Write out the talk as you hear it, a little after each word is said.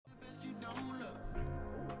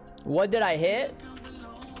What did I hit?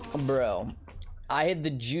 Bro, I hit the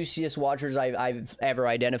juiciest watchers I've ever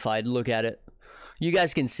identified. Look at it. You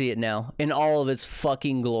guys can see it now in all of its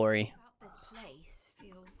fucking glory.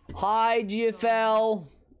 Hi, GFL.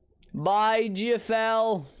 Bye,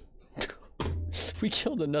 GFL. We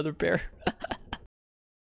killed another pair.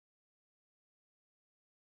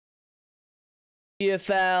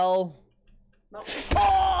 GFL. No.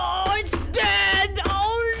 Oh, it's dead!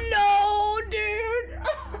 Oh no, dude!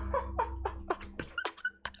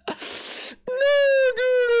 No,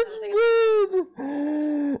 dude, it's dead!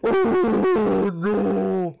 Oh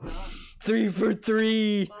no! 3 for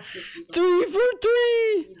 3! 3 for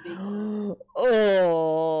 3!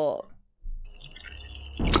 Oh!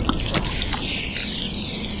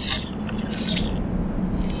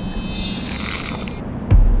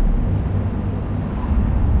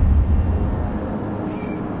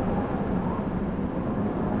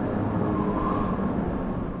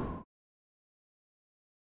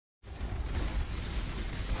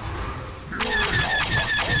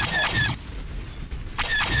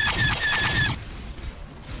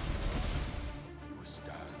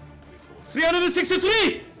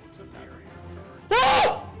 $363!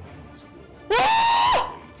 Oh!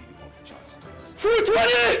 Oh!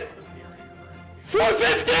 420!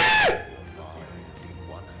 450!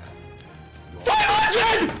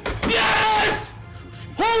 500! Yes!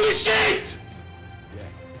 Holy shit!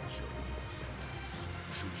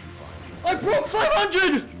 I broke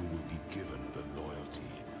 500!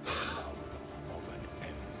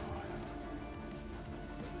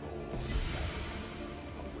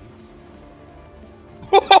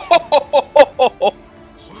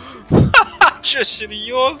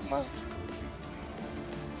 Серьезно?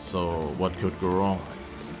 So, what could go wrong?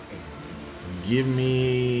 Give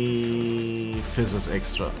me Fizzes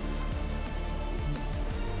Extra.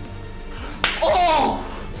 Oh!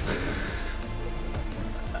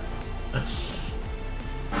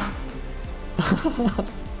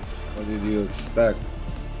 What did you expect?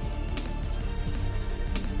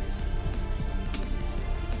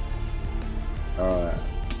 Alright.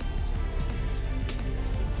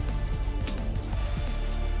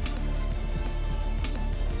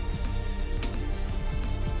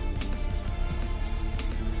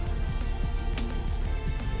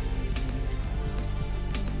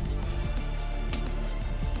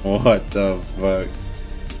 What the fuck?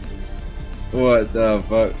 What the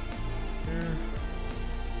fuck?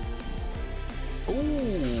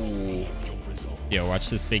 Ooh. Yo, watch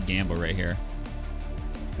this big gamble right here.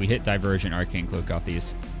 We hit Divergent Arcane Cloak off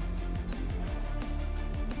these.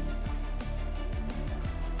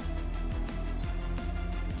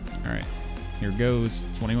 Alright. Here goes.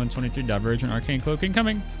 21, 23, Divergent Arcane Cloak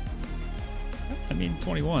incoming. I mean,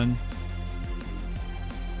 21.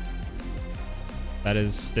 That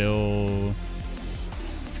is still...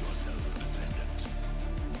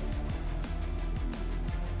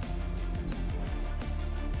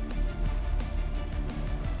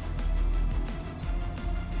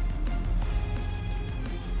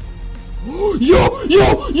 Yo!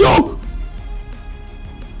 Yo! Yo!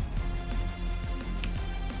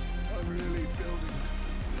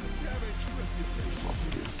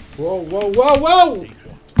 Wow, wow, wow, wow!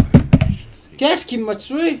 Qu'est-ce qui m'a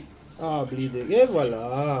tué? Ah, bleeding. Et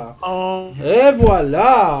voilà. Oh. Et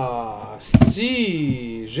voilà.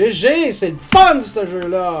 Si. GG, c'est le fun, ce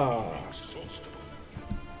jeu-là.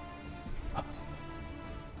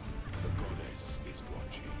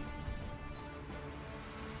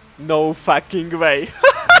 No fucking way.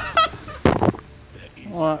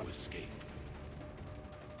 Ouais.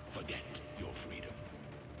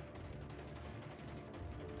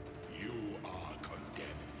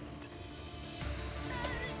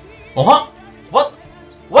 Uh-huh. What?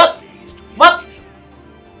 What? What?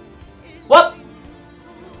 What?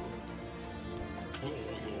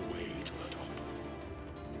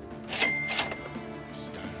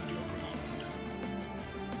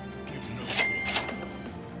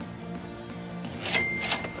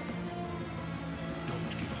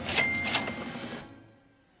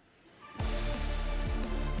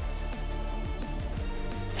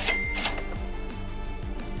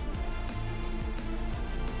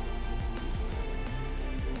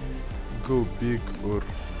 Go big or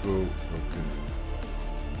go fucking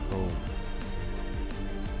home.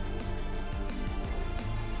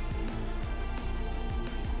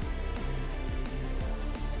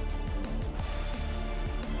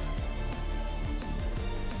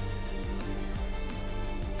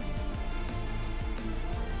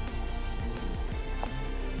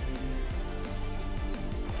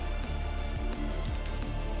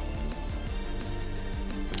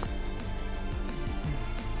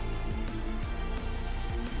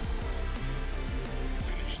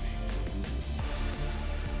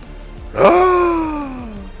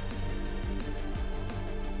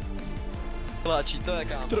 Stačí to,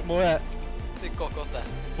 kámo. Moje. Ty kokote.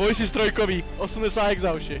 Boj si strojkový, 80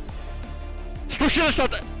 hexauši.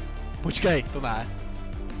 160! Počkej, to ne.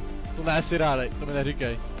 To ne, si rádej, to mi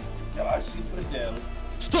neříkej. Já máš si prděl.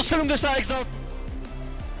 170 hexau!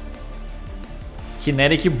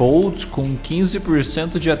 Kinetic Bolt com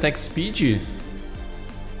 15% de attack speed.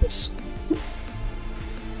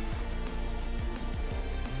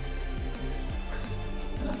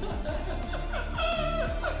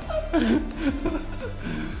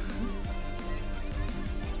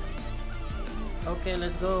 Okay,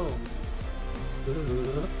 let's go.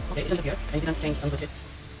 Okay, look here. I didn't change on the shit.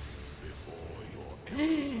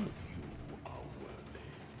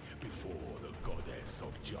 Before the goddess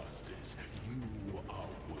of justice, you are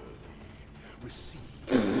worthy. Receive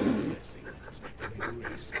blessings,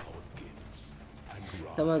 embrace our gifts, and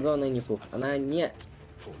rise. Самого не фух. Она нет.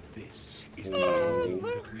 For this is the dream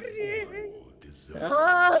that we all deserve.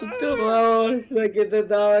 Ah, nossa, que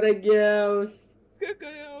da hora, Gels.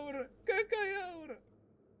 Какая аура, какая аура.